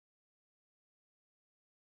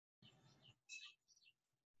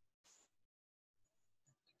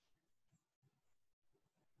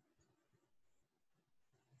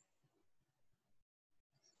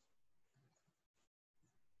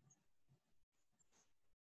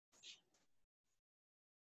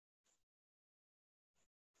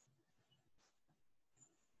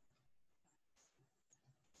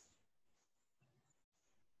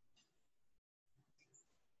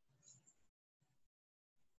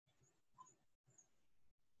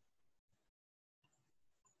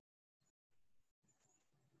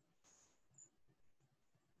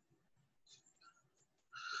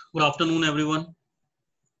Good afternoon, everyone.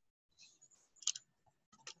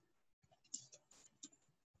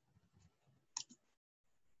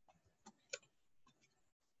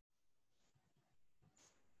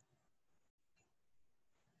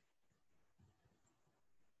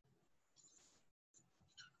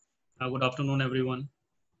 Good afternoon, everyone.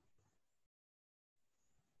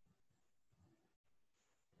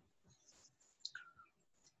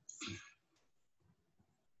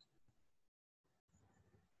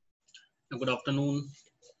 Good afternoon.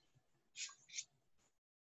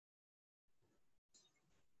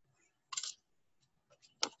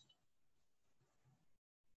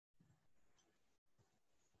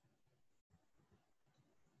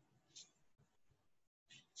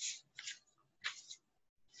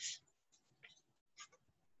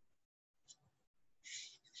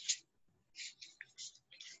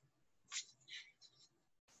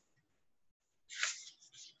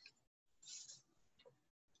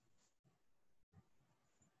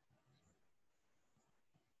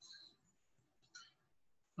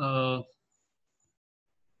 Uh,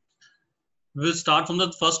 we'll start from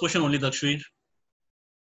the first question only, Dakshveer.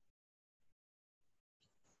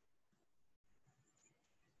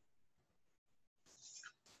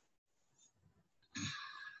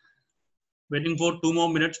 Waiting for 2 more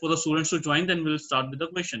minutes for the students to join, then we'll start with the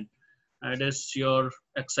question. It is your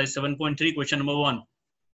exercise 7.3, question number 1.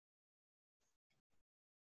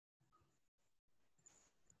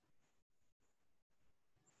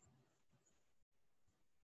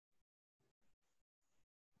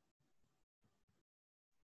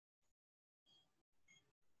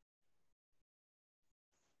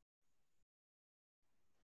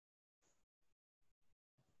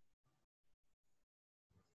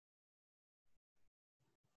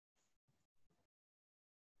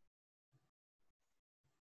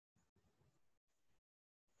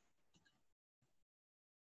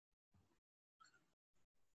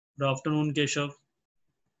 Good afternoon, Keshav.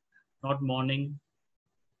 Not morning.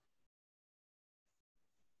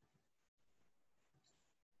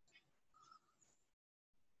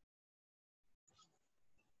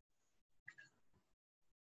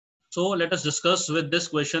 So let us discuss the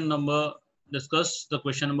question number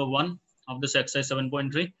 1 of this exercise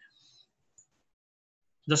 7.3.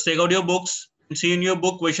 Just take out your books and see in your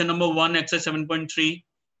book question number 1, exercise 7.3.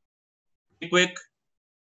 Be quick.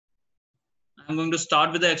 I'm going to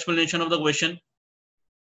start with the explanation of the question.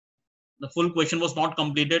 The full question was not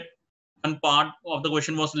completed. One part of the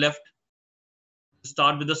question was left.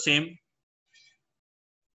 Start with the same.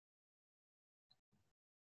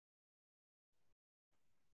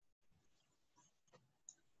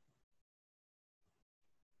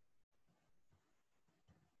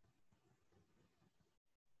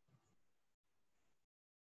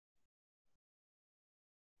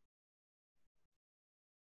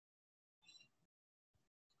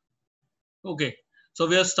 Okay, so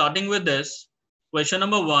we are starting with this question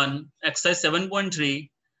number 1, exercise 7.3.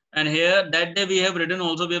 And here that day we have written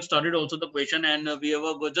also, we have started also the question, and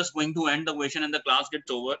we're just going to end the question and the class gets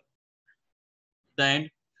over. The end.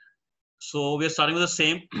 So we are starting with the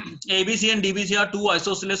same. ABC and DBC are two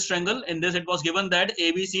isosceles triangle. In this, it was given that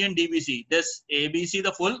ABC and DBC, this ABC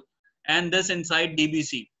the full, and this inside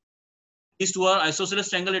DBC. These two are isosceles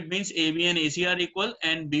triangle. It means AB and AC are equal,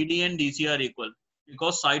 and BD and DC are equal,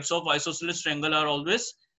 because sides of isosceles triangle are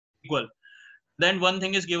always equal. Then one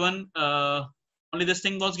thing is given. Only this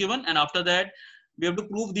thing was given, and after that we have to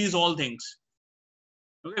prove these all things.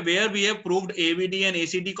 Okay, where we have proved ABD and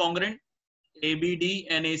ACD congruent. ABD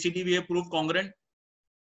and ACD we have proved congruent.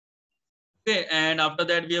 Okay, and after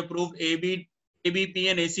that we have proved ABP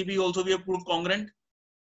and ACB also we have proved congruent.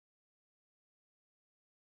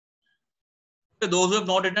 Okay, those who have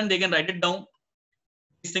not written, they can write it down.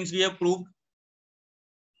 These things we have proved.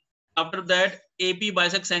 After that, AP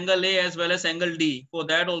bisects angle A as well as angle D. For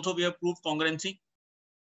that also we have proved congruency.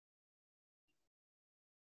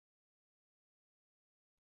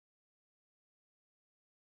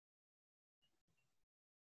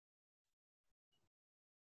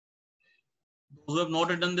 Those who have not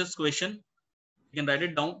written this question, you can write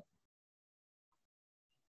it down.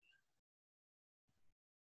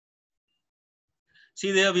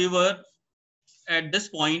 See, there we were at this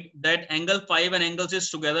point that angle 5 and angle 6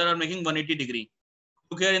 together are making 180 degree.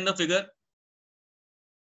 Look here in the figure.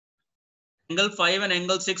 Angle 5 and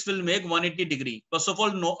angle 6 will make 180 degree. First of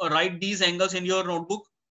all, write these angles in your notebook.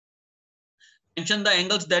 Mention the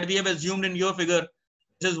angles that we have assumed in your figure.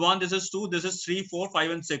 This is 1, this is 2, this is 3, 4,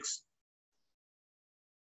 5, and 6.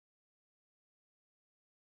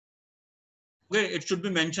 Okay, it should be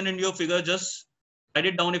mentioned in your figure. Just write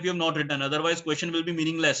it down if you have not written. Otherwise, question will be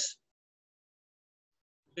meaningless.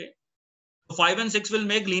 Okay. 5 and 6 will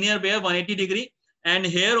make linear pair 180 degree. And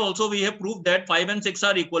here also we have proved that 5 and 6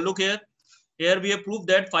 are equal. Look here. Here we have proved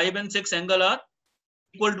that 5 and 6 angle are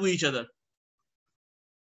equal to each other.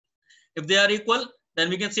 If they are equal, then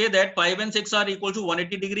we can say that 5 and 6 are equal to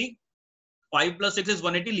 180 degree. 5 plus 6 is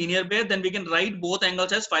 180 linear pair. Then we can write both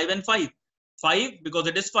angles as 5 and 5. 5 because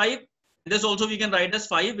it is 5. This also we can write as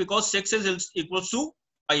 5 because 6 is equals to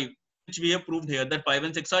 5, which we have proved here that 5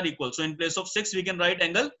 and 6 are equal. So in place of 6, we can write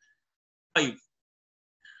angle 5.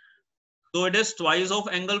 So it is twice of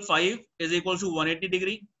angle 5 is equal to 180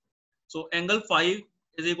 degree. So angle 5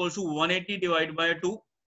 is equal to 180 divided by 2,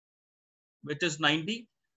 which is 90.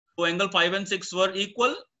 So angle 5 and 6 were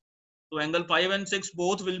equal. So angle 5 and 6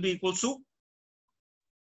 both will be equal to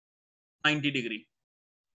 90 degree.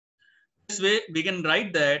 This way we can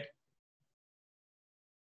write that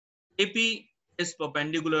AP is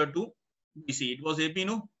perpendicular to BC. It was AP,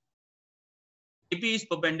 no? AP is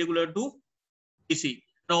perpendicular to BC.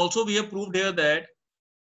 And also we have proved here that,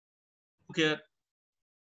 okay,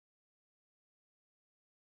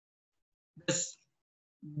 this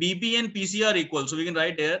BP and PC are equal. So we can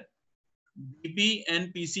write here BP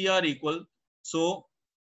and PC are equal. So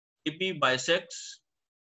AP bisects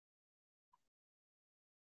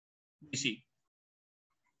BC.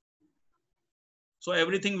 So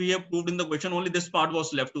everything we have proved in the question, only this part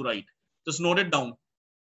was left to write. Just note it down.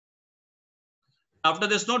 After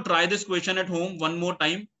this, now try this question at home one more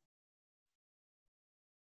time.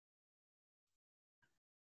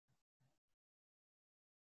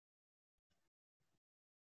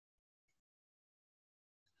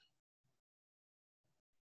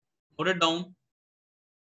 Note it down.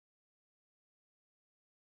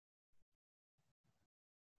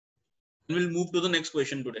 And we'll move to the next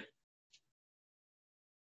question today.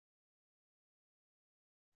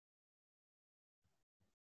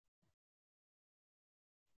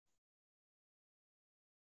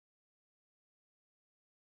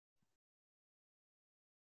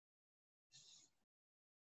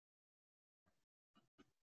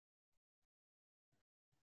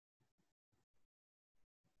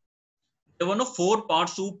 There were no 4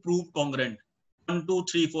 parts to prove congruent. 1, 2,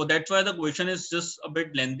 3, 4. That's why the question is just a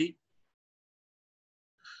bit lengthy.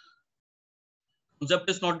 Concept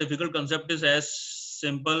is not difficult. Concept is as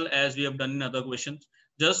simple as we have done in other questions.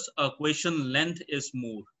 Just a question length is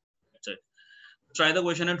more. That's it. Try the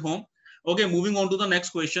question at home. Okay, moving on to the next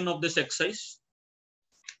question of this exercise.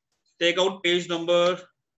 Take out page number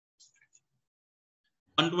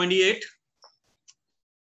 128.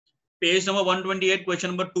 Page number 128, question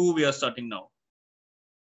number 2, we are starting now.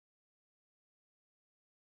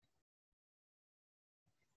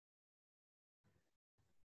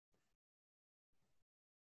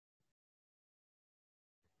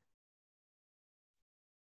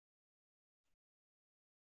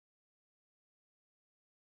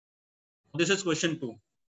 This is question 2.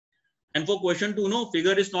 And for question 2, no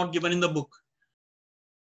figure is not given in the book.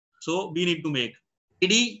 So we need to make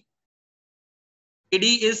AD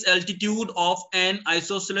is altitude of an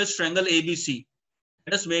isosceles triangle ABC.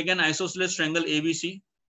 Let us make an isosceles triangle ABC,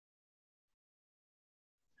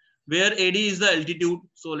 where AD is the altitude.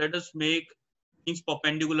 So let us make means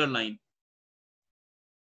perpendicular line.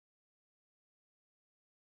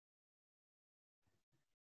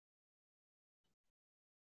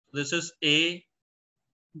 This is A,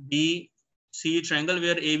 B, C triangle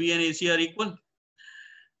where AB and AC are equal.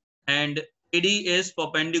 And AD is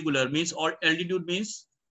perpendicular, means altitude means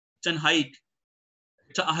it's an height.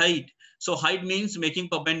 It's a height. So height means making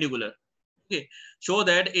perpendicular. Okay. Show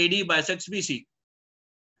that AD bisects BC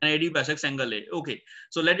and AD bisects angle A. Okay.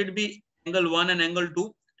 So let it be angle 1 and angle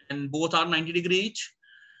 2, and both are 90 degree each.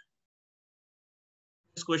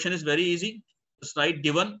 This question is very easy. Just write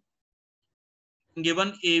given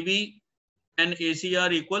AB and AC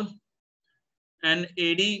are equal and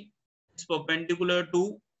AD is perpendicular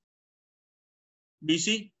to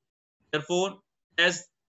BC. Therefore, as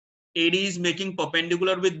AD is making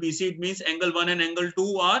perpendicular with BC, it means angle 1 and angle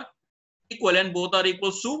 2 are equal and both are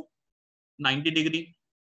equals to 90 degree.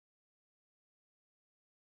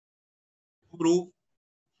 To prove,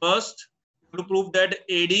 first, to prove that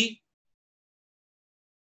AD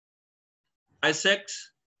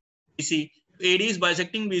bisects BC. If AD is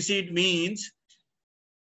bisecting BC, it means,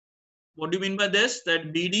 what do you mean by this?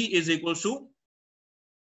 That BD is equals to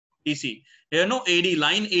BC. Here no AD,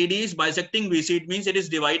 line AD is bisecting BC. It means it is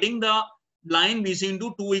dividing the line BC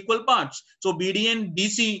into 2 equal parts. So BD and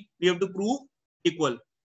BC we have to prove equal.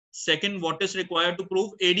 Second, what is required to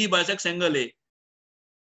prove? AD bisects angle A.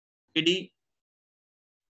 AD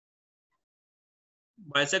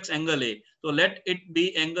bisects angle A. So let it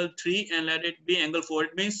be angle 3 and let it be angle 4.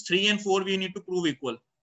 It means 3 and 4 we need to prove equal.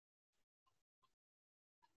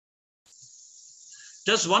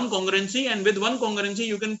 Just one congruency, and with one congruency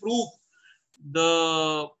you can prove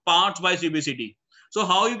the parts by CBCT. So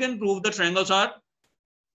how you can prove the triangles are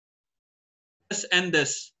this and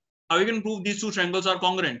this? How you can prove these two triangles are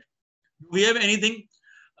congruent? Do we have anything?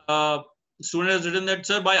 Student has written that,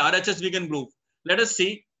 sir, by RHS we can prove. Let us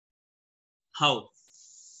see how.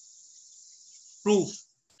 Proof.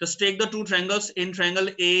 Just take the two triangles in triangle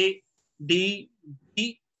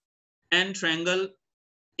ADB and triangle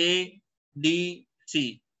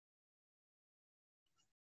ADC.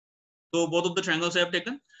 So both of the triangles I have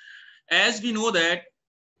taken. As we know that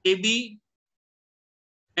AB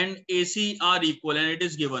and AC are equal, and it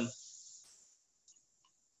is given.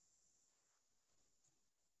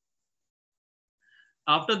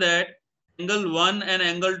 After that, angle 1 and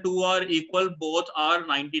angle 2 are equal, both are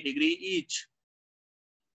 90° each.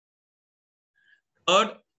 Third,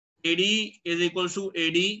 AD is equal to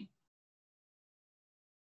AD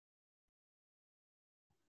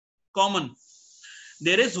common.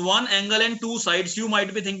 There is one angle and two sides. You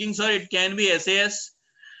might be thinking, sir, it can be SAS.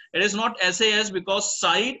 It is not SAS because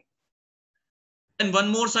side and one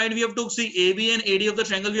more side we have took. See, AB and AD of the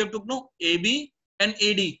triangle we have took. No, AB and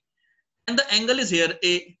AD. And the angle is here,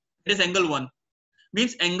 A. It is angle 1.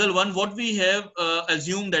 Means angle 1, what we have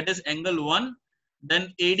assumed, that is angle 1,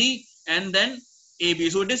 then AD, and then AB.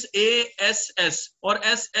 So it is ASS or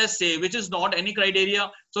SSA, which is not any criteria.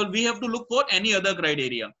 So we have to look for any other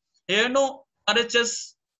criteria. Here, no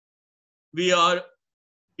RHS we are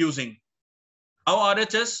using. How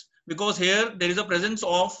RHS? Because here there is a presence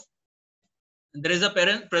of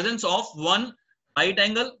one right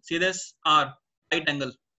angle. See this R, right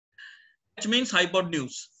angle, which means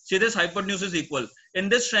hypotenuse. See this hypotenuse is equal. In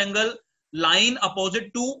this triangle, line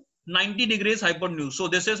opposite to 90° hypotenuse. So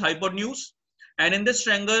this is hypotenuse. And in this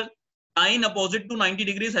triangle, line opposite to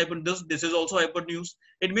 90° hypotenuse. This is also hypotenuse.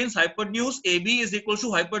 It means hypotenuse AB is equal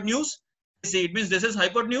to hypotenuse AC. It means this is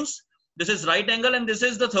hypotenuse, this is right angle, and this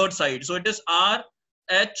is the third side. So it is R,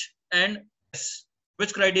 H, and S.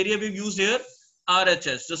 Which criteria we've used here?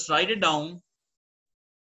 RHS. Just write it down.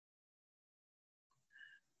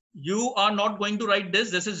 You are not going to write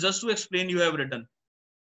this. This is just to explain you have written.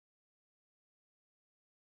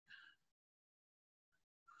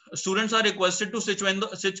 Students are requested to switch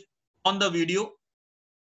on the video.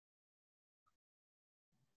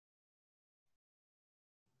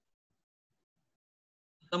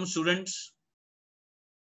 Some students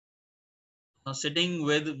are sitting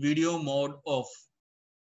with video mode off.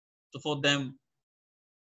 So for them,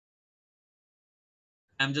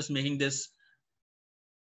 I'm just making this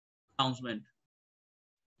announcement.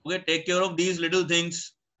 Okay, take care of these little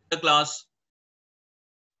things in the class.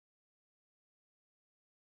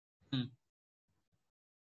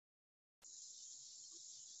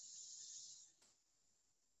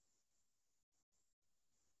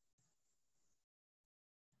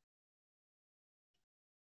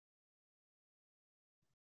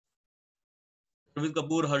 Arvind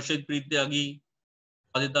Kapoor, Harshit Preet Tyagi,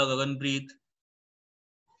 Aditya Gaganpreet,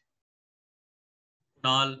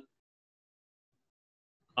 Kunal,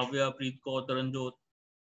 Kavya Preet Kaur, Taranjot,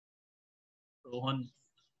 Rohan.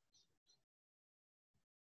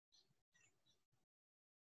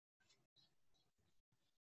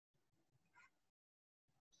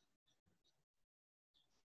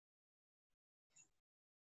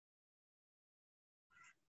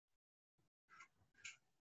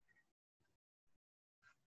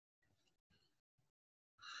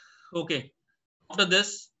 Okay. After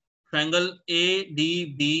this, triangle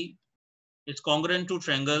ADB is congruent to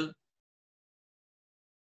triangle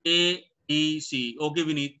ADC. Okay,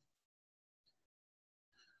 Vineet.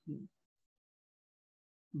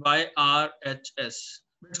 By RHS.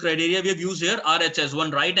 Which criteria we have used here? RHS.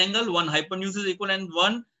 One right angle, one hypotenuse is equal, and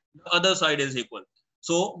one the other side is equal.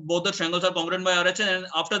 So both the triangles are congruent by RHS, and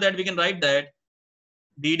after that we can write that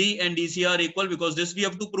DD and DC are equal, because this we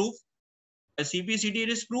have to prove. By CPCT it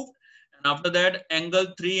is proved. And after that,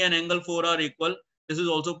 angle 3 and angle 4 are equal. This is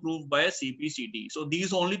also proved by a CPCT. So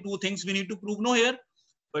these only two things we need to prove. No, here,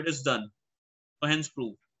 but it is done. So hence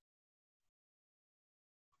prove.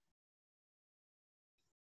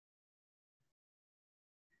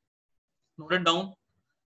 Note it down.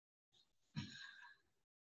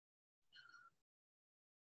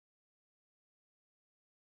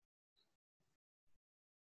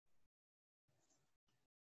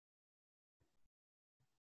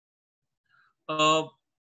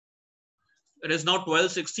 It is now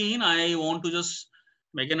 12:16. I want to just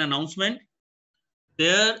make an announcement.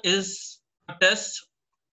 There is a test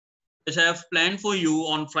which I have planned for you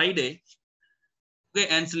on Friday. Okay,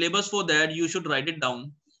 and syllabus for that you should write it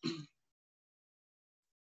down.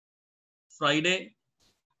 Friday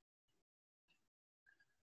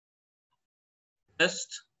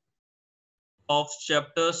test of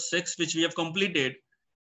chapter 6, which we have completed,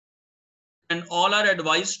 and all are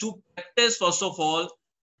advised to practice first of all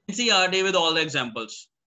NCERT with all the examples.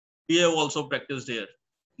 We have also practiced here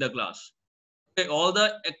in the class. Okay, all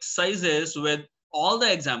the exercises with all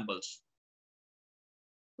the examples.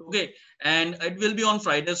 Okay, and it will be on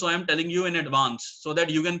Friday, so I am telling you in advance so that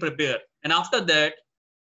you can prepare. And after that,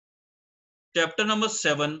 chapter number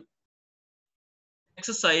 7,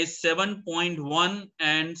 exercise 7.1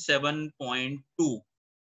 and 7.2.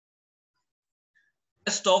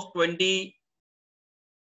 Test of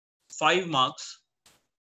 25 marks,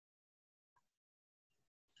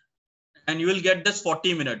 and you will get this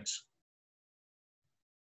 40 minutes.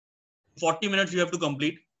 40 minutes you have to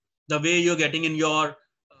complete. The way you're getting in your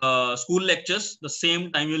school lectures, the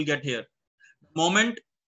same time you will get here. The moment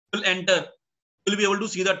you will enter, you will be able to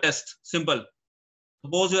see the test. Simple.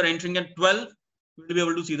 Suppose you are entering at 12, you will be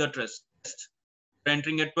able to see the test. You're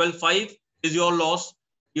entering at 12:05 is your loss.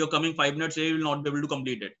 You're coming 5 minutes here, you will not be able to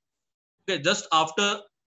complete it. Okay, just after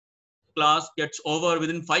class gets over,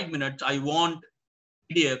 within 5 minutes, I want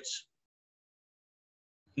PDFs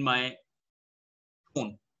in my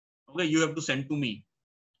phone. Okay, you have to send to me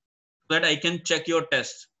so that I can check your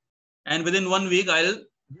test. And within 1 week, I'll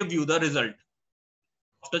give you the result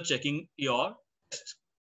after checking your test.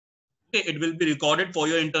 Okay, it will be recorded for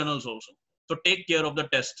your internals also. So take care of the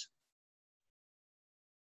test.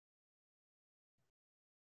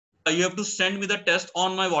 You have to send me the test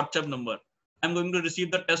on my WhatsApp number. I'm going to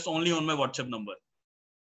receive the test only on my WhatsApp number.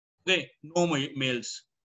 Okay, no mails.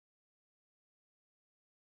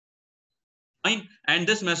 Fine. And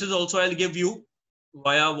this message also I'll give you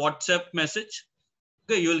via WhatsApp message.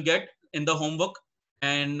 Okay, you will get in the homework,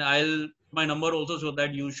 and I'll my number also so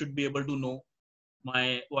that you should be able to know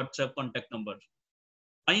my WhatsApp contact number.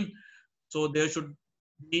 Fine. So there should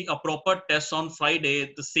be a proper test on Friday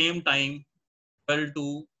at the same time, 12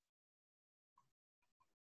 to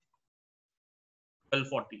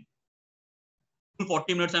 12:40.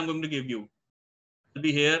 40 minutes I'm going to give you. I'll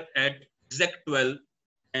be here at exact 12,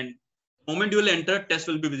 and the moment you will enter, test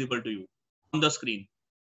will be visible to you on the screen.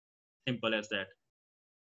 Simple as that.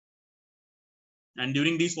 And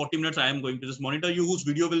during these 40 minutes, I am going to just monitor you whose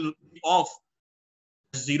video will be off.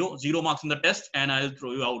 Zero marks in the test, and I'll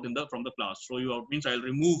throw you out from the class. Throw you out means I'll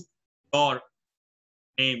remove your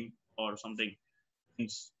name or something.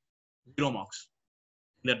 Means 0 marks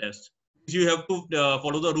in the test. If you have to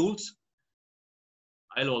follow the rules,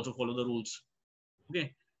 I'll also follow the rules.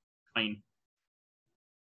 Okay, fine.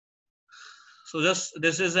 So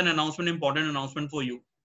this is an announcement, important announcement for you.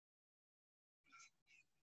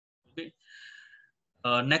 Okay.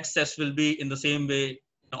 Next test will be in the same way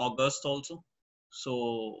in August also.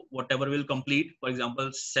 So whatever will complete, for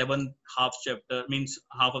example, 7th half chapter means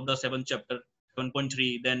half of the 7th chapter,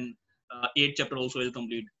 7.3, then 8th chapter also will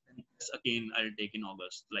complete. And again, I'll take in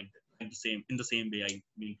August, like in the same way I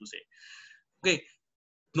mean to say. Okay,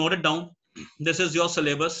 note it down. This is your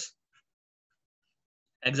syllabus,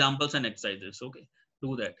 examples and exercises. Okay,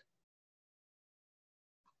 do that.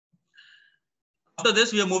 After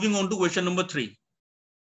this, we are moving on to question number 3.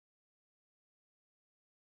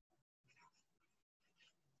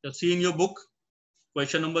 Just see in your book,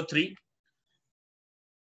 question number 3.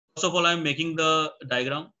 First of all, I'm making the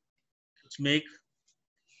diagram. Let's make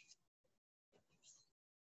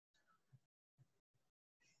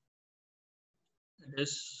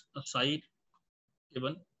this a side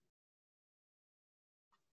given.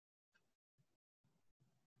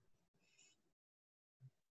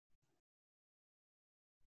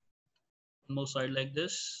 One more side like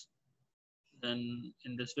this. Then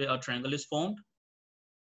in this way, our triangle is formed.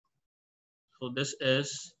 So this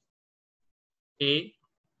is A,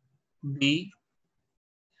 B,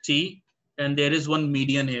 C, and there is one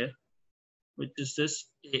median here, which is this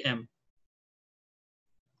AM.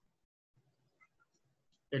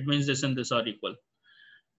 It means this and this are equal.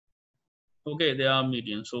 Okay, they are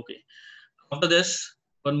medians. Okay. After this,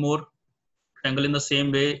 one more triangle in the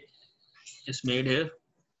same way is made here.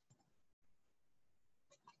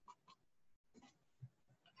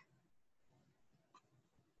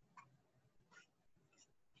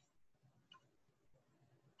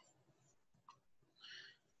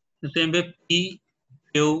 The same way P,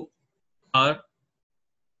 Q, R,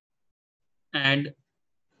 and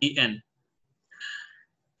EN.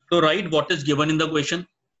 So write what is given in the question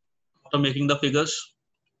after making the figures.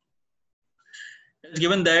 It's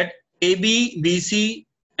given that AB, BC,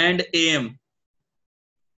 and AM,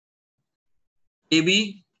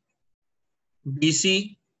 AB,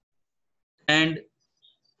 BC and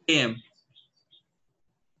AM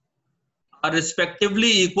are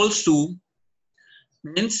respectively equals to,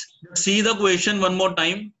 means see the question one more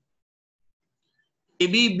time.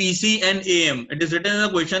 AB, BC and AM. It is written in the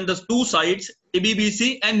question, the two sides AB,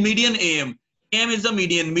 BC and median AM. AM is the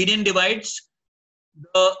median. Median divides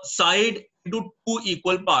the side into two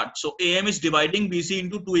equal parts. So AM is dividing BC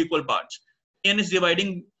into two equal parts. AM is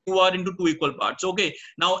dividing QR into two equal parts. Okay.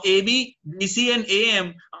 Now AB, BC and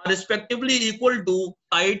AM are respectively equal to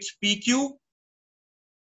sides PQ,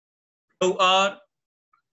 QR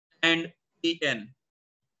and EN.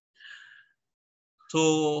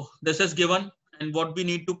 So this is given, and what we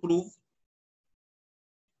need to prove.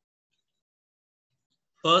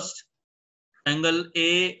 First, triangle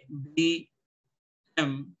ABM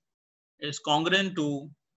is congruent to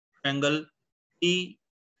triangle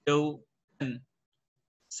PQN.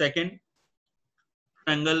 Second,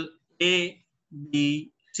 triangle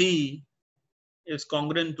ABC is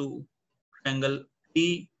congruent to triangle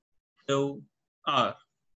PQR.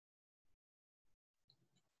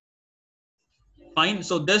 Fine.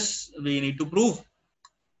 So this we need to prove.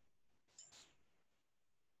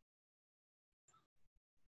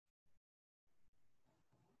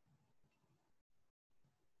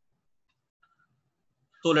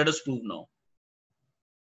 So let us prove now.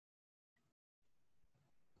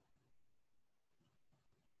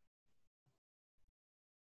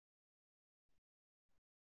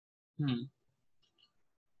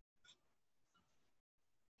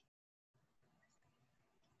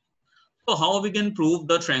 So how we can prove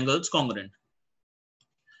the triangles congruent?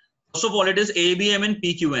 First of all, it is ABM and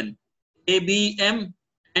PQN. ABM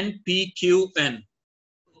and PQN.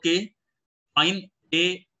 Okay, fine.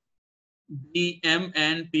 ABM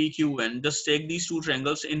and PQN. Just take these two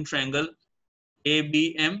triangles in triangle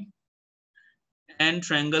ABM and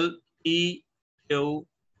triangle PQN.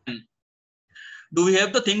 Do we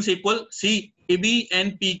have the things equal? See, AB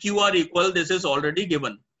and PQ are equal. This is already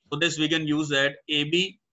given. So this we can use that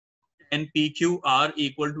AB and PQ are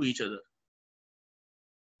equal to each other.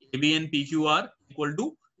 AB and PQ are equal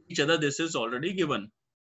to each other. This is already given.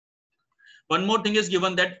 One more thing is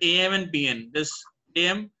given, that AM and PN. This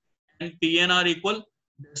AM and PN are equal.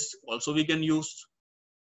 This also we can use.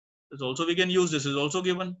 This also we can use. This is also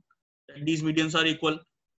given. And these medians are equal.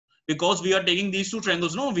 Because we are taking these two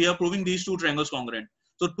triangles. No, we are proving these two triangles congruent.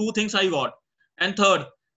 So two things I got. And third,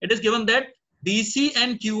 it is given that BC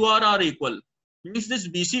and QR are equal. Means this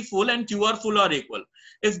BC full and QR full are equal.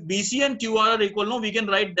 If BC and QR are equal, no, we can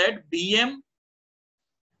write that BM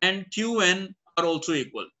and QN are also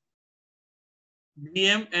equal.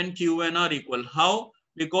 BM and QN are equal. How?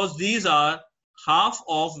 Because these are half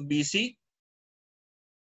of BC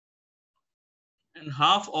and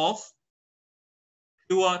half of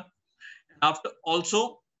QR. After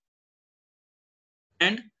also,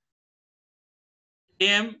 and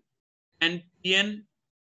AM and PN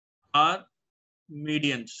are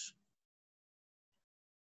medians.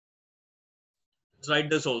 Let's write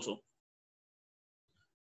this also.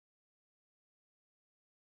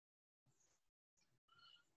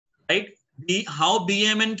 Right? How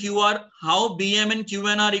BM and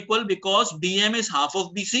QN are equal? Because BM is half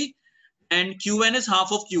of BC and QN is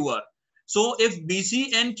half of QR. So if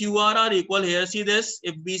BC and QR are equal, here see this,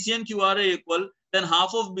 if BC and QR are equal, then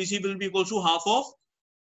half of BC will be equal to half of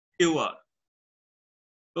QR.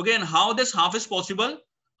 Okay, and how this half is possible?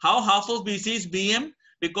 How half of BC is BM?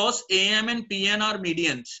 Because AM and PN are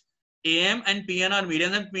medians. AM and PN are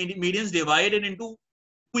medians, and medians divided into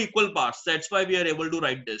two equal parts. That's why we are able to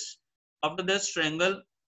write this. After this, triangle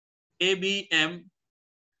ABM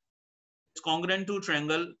is congruent to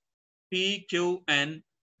triangle PQN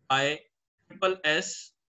by triple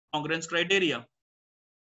S congruence criteria.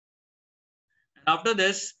 And after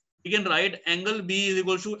this, we can write angle B is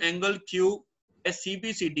equal to angle Q as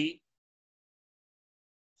CPCT.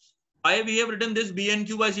 Why we have written this B and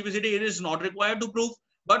Q by CPCT? It is not required to prove,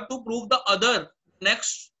 but to prove the other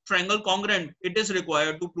next triangle congruent, it is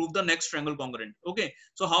required to prove the next triangle congruent. Okay,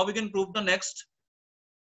 so how we can prove the next?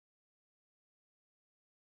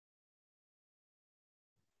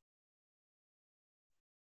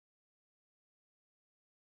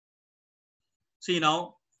 See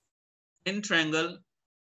now, in triangle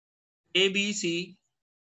ABC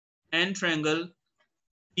and triangle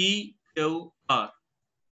PQR.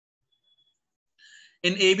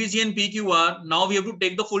 In ABC and PQR, now we have to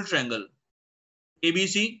take the full triangle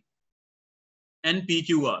ABC and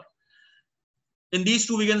PQR. In these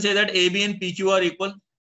two, we can say that AB and PQ are equal.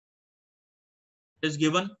 Is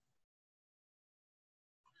given.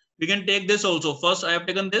 We can take this also. First, I have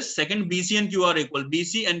taken this. Second, BC and QR equal.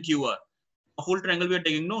 BC and QR. A full triangle we are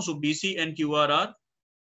taking, no? So BC and QR are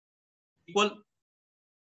equal.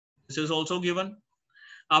 This is also given.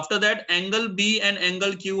 After that, angle B and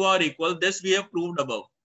angle Q are equal. This we have proved above.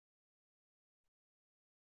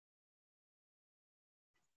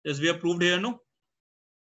 This we have proved here, no?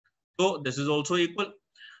 So this is also equal.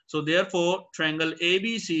 So therefore, triangle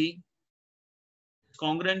ABC is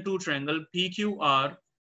congruent to triangle PQR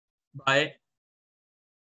by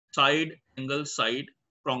side angle side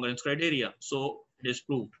congruence criteria. So it is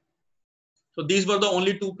proved. So these were the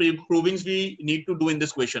only two provings we need to do in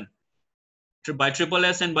this question by triple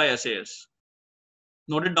S and by SAS.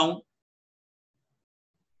 Note it down.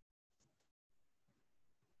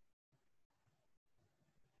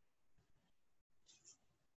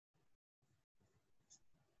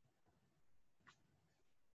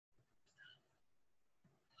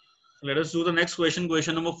 Let us do the next question,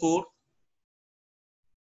 question number 4.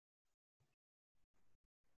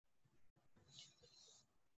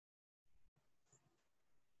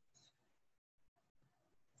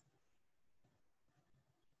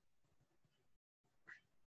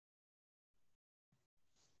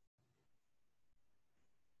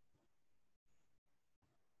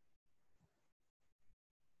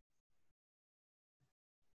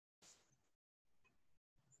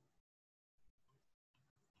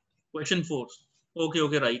 Question 4.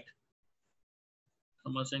 Okay, right.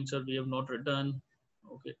 Someone saying, sir, we have not written.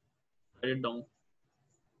 Okay, write it down.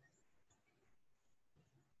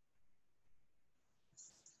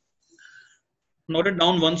 Note it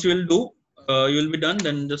down. Once you will do, you will be done.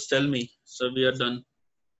 Then just tell me, sir, we are done.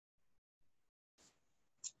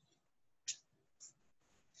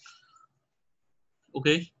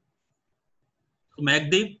 Okay. So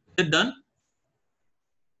Magdeep, is it done?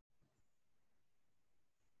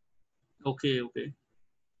 Okay.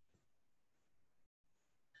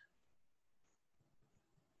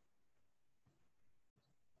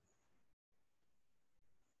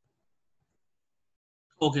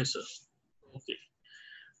 Okay, sir. Okay.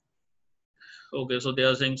 Okay, so they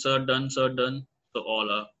are saying, sir, done, sir, done. So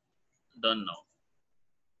all are done now.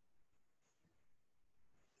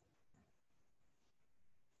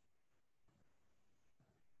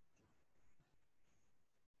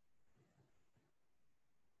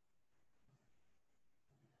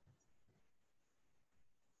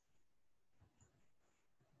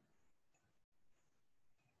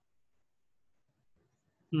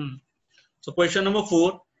 So question number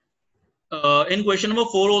 4. In question number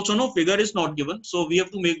 4 also, no figure is not given. So we have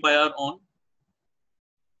to make by our own.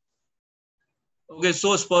 Okay,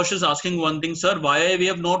 so Sparsh is asking one thing, sir, why we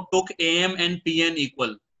have not took AM and PN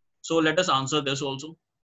equal? So let us answer this also.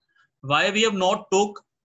 Why we have not took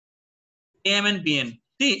AM and PN?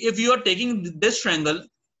 See, if you are taking this triangle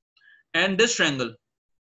and this triangle,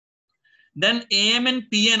 then AM and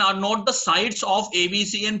PN are not the sides of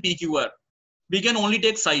ABC and PQR. We can only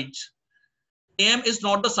take sides. AM is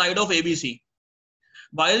not the side of ABC.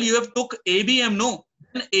 While you have took ABM, no,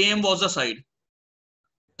 then AM was the side.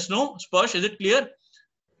 Yes, no, Sparsh, is it clear?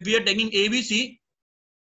 If we are taking ABC,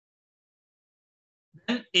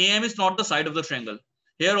 then AM is not the side of the triangle.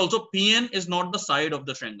 Here also PN is not the side of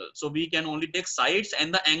the triangle. So we can only take sides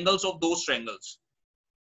and the angles of those triangles.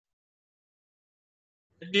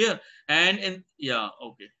 Clear? And in, yeah,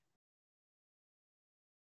 okay.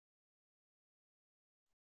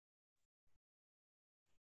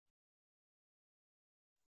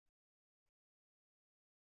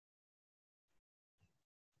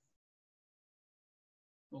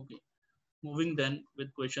 Okay. Moving then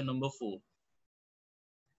with question number 4.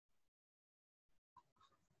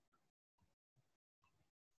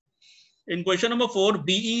 In question number 4,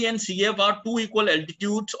 BE and CF are two equal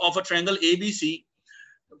altitudes of a triangle ABC.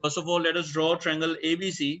 First of all, let us draw triangle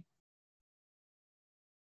ABC.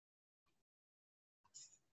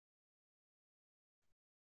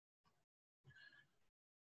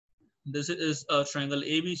 This is a triangle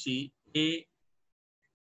ABC, A,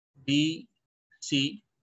 B, C.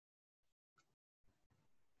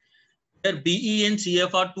 Here BE and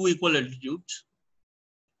CF are two equal altitudes.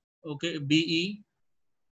 Okay, BE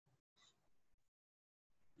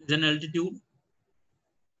is an altitude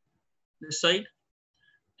this side,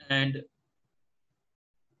 and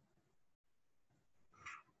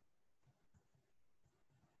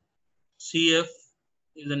CF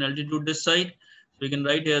is an altitude this side. So we can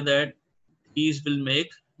write here that these will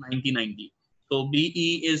make 90-90. So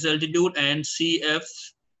BE is altitude and CF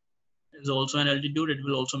is also an altitude. It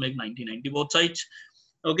will also make 90-90 both sides.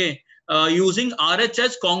 Okay, using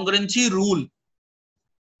RHS congruency rule.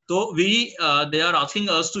 So they are asking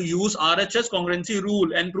us to use RHS congruency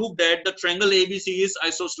rule and prove that the triangle ABC is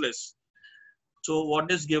isosceles. So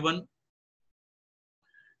what is given?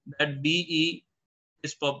 That BE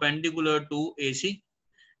is perpendicular to AC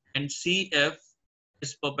and CF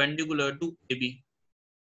is perpendicular to AB.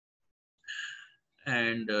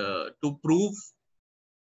 And to prove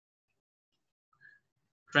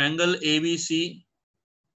triangle ABC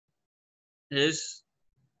is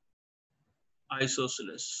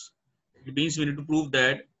isosceles, it means we need to prove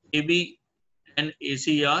that AB and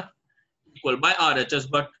AC are equal by RHS.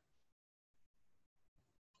 But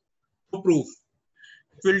to prove,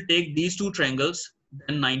 it will take these two triangles,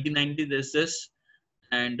 then 90-90 this,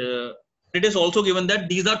 and it is also given that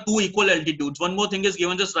these are two equal altitudes. One more thing is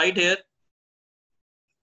given just right here,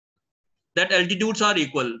 that altitudes are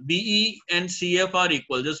equal. BE and CF are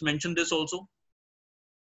equal. Just mention this also.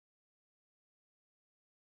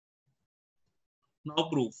 Now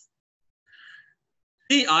proof.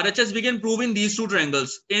 See, RHS we can prove in these two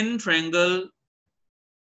triangles. In triangle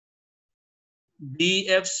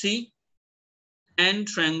BFC and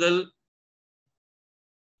triangle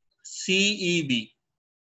CEB.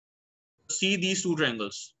 See these two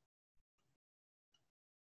triangles.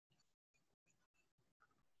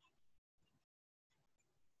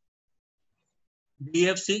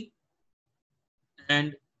 BFC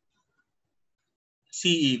and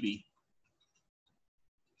CEB.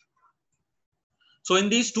 So in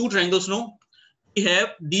these two triangles, no, we have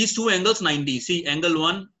these two angles 90. See, angle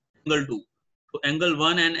 1, angle 2. So angle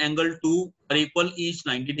 1 and angle 2 are equal, each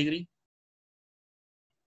 90 degree.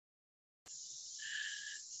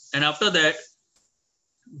 And after that,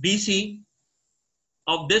 BC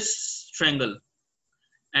of this triangle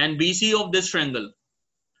and BC of this triangle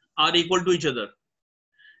are equal to each other.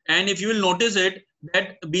 And if you will notice it,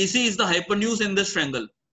 that BC is the hypotenuse in this triangle.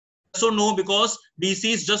 So no, because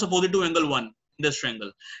BC is just opposite to angle 1 in this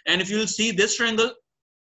triangle. And if you will see this triangle,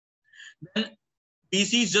 then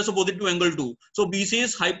BC is just opposite to angle 2. So BC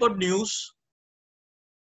is hypotenuse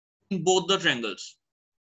in both the triangles.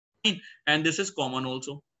 And this is common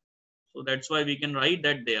also. So that's why we can write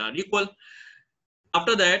that they are equal.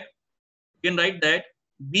 After that, we can write that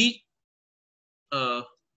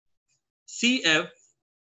CF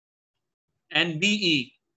and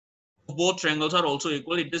BE of both triangles are also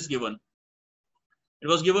equal. It is given. It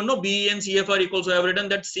was given, no, BE and CF are equal. So I have written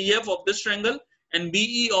that CF of this triangle and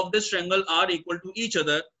BE of this triangle are equal to each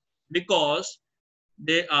other because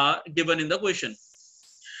they are given in the question.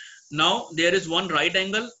 Now there is one right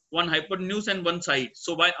angle, one hypotenuse, and one side.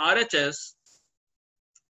 So by RHS,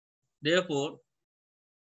 therefore,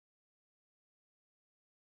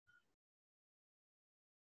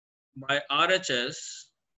 by RHS,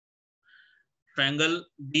 triangle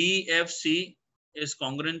BFC is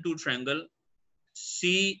congruent to triangle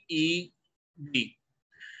CEB.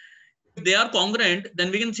 If they are congruent,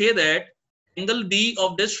 then we can say that angle B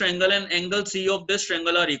of this triangle and angle C of this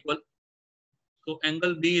triangle are equal. So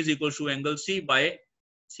angle B is equal to angle C by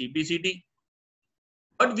CPCT.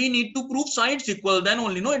 But we need to prove sides equal, then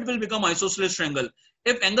only it will become isosceles triangle.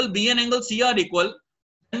 If angle B and angle C are equal,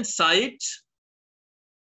 then sides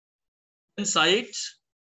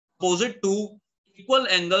opposite to equal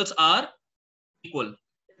angles are equal.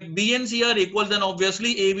 If B and C are equal, then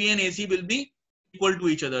obviously AB and AC will be equal to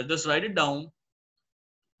each other. Just write it down.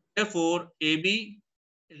 Therefore, AB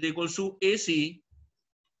is equal to AC,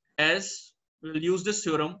 as we will use this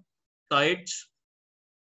theorem, sides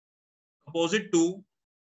opposite to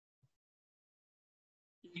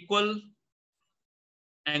equal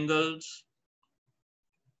angles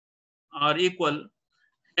are equal.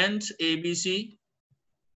 Hence, ABC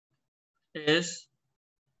is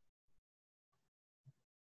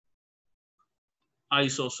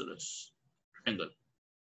isosceles triangle.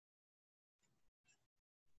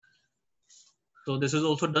 So this is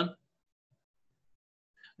also done.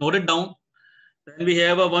 Note it down. Then we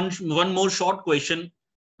have a one more short question,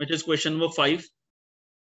 which is question number 5.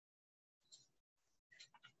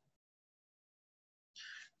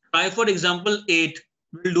 Try for example 8.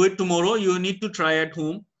 We'll do it tomorrow. You need to try at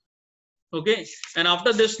home. Okay. And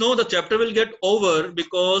after this, no, the chapter will get over,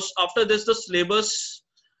 because after this, the syllabus,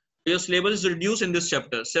 your syllabus is reduced in this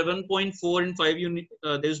chapter. 7.4 and 5,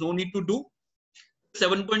 there is no need to do.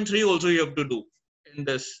 7.3 also you have to do in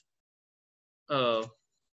this.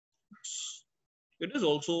 It is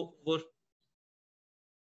also over.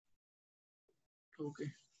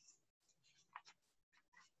 Okay.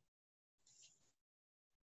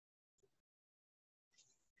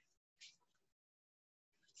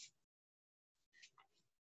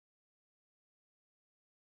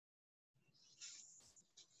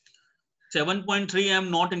 7.3 I am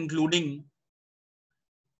not including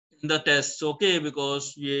in the tests, okay,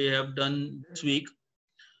 because we have done this week.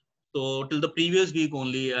 So till the previous week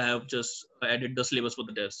only, I have just added the syllabus for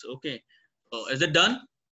the test. Okay. So is it done?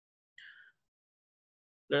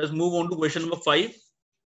 Let us move on to question number 5.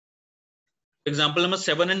 Example number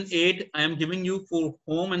 7 and 8, I am giving you for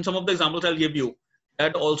home, and some of the examples I'll give you.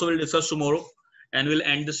 That also we'll discuss tomorrow, and we'll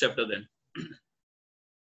end this chapter then.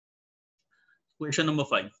 Question number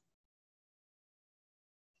 5.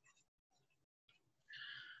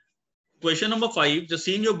 Question number 5, just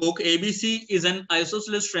see in your book, ABC is an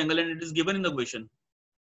isosceles triangle and it is given in the question.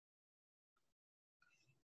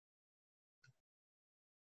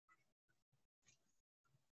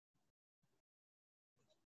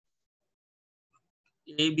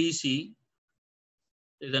 ABC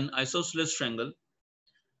is an isosceles triangle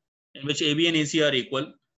in which AB and AC are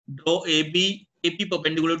equal. Draw AP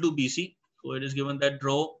perpendicular to BC. So it is given that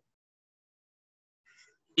draw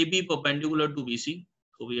AB perpendicular to BC.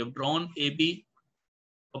 So we have drawn AB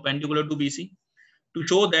perpendicular to BC. To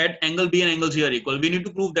show that angle B and angle C are equal, we need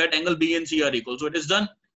to prove that angle B and C are equal. So it is done.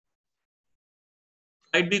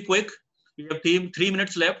 I'd be quick. We have 3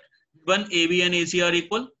 minutes left. Given AB and AC are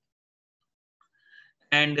equal,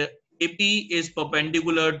 and AP is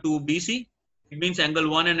perpendicular to BC. It means angle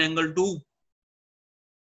 1 and angle 2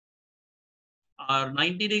 are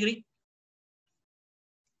 90 degree.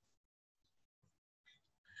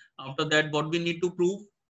 After that, what we need to prove?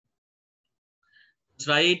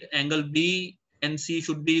 Right, angle B and C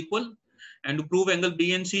should be equal. And to prove angle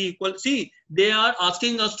B and C equal, see, they are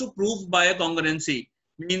asking us to prove by a congruency.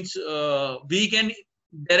 Means we can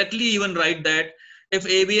directly even write that if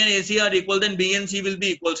AB and AC are equal, then B and C will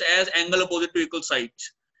be equals as angle opposite to equal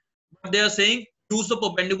sides. But they are saying use the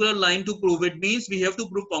perpendicular line to prove it, means we have to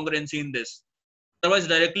prove congruency in this. Otherwise,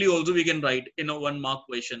 directly also we can write in a 1 mark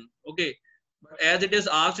question. Okay. But as it is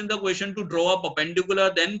asked in the question to draw a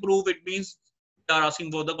perpendicular, then prove, it means they are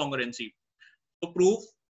asking for the congruency. So prove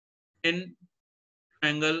in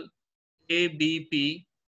triangle ABP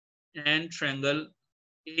and triangle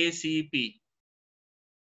ACP.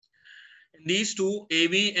 In these two,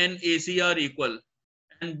 AB and AC are equal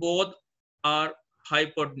and both are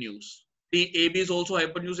hypotenuse. The AB is also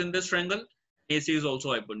hypotenuse in this triangle, AC is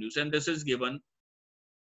also hypotenuse, and this is given.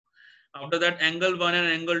 After that, angle 1 and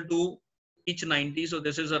angle 2 each 90. So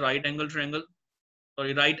this is a right angle triangle,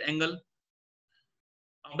 sorry, right angle.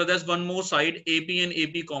 After that's one more side, AP and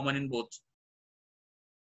AP common in both.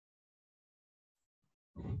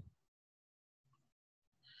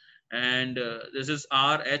 And this is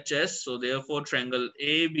RHS. So therefore, triangle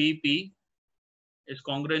ABP is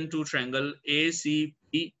congruent to triangle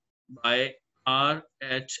ACP by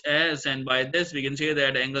RHS. And by this, we can say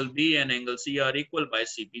that angle B and angle C are equal by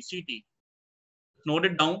CPCT. Note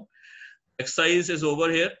it down. Exercise is over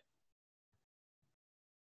here.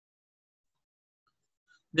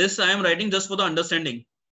 This I am writing just for the understanding,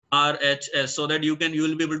 RHS, so that you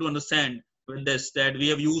will be able to understand with this that we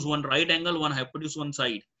have used one right angle, one hypotenuse, one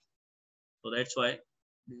side. So that's why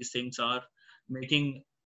these things are making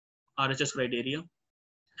RHS criteria.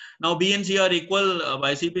 Now B and C are equal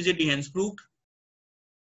by CPCT, hence proved.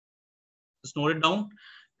 Just note it down.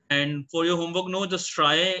 And for your homework, no, just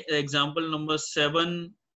try example number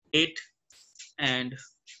 7, 8, and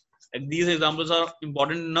these examples are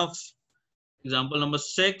important enough. Example number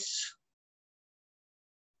 6.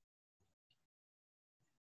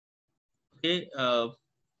 Okay.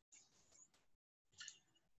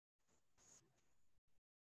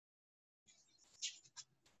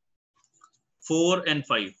 4 and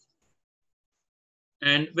 5.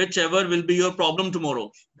 And whichever will be your problem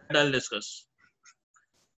tomorrow, that I'll discuss.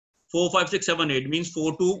 4, 5, 6, 7, 8 means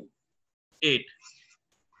 4 to 8.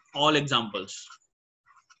 All examples.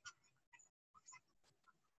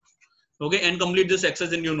 Okay, and complete this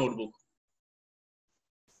exercise in your notebook.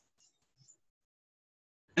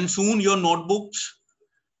 And soon your notebooks,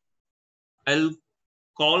 I'll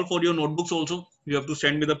call for your notebooks also. You have to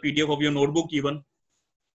send me the PDF of your notebook even.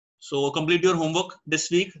 So complete your homework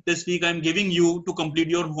this week. This week I'm giving you to complete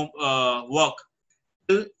your work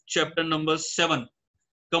till chapter number 7.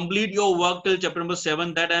 Complete your work till chapter number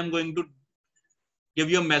 7. That I'm going to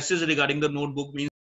give you a message regarding the notebook. Means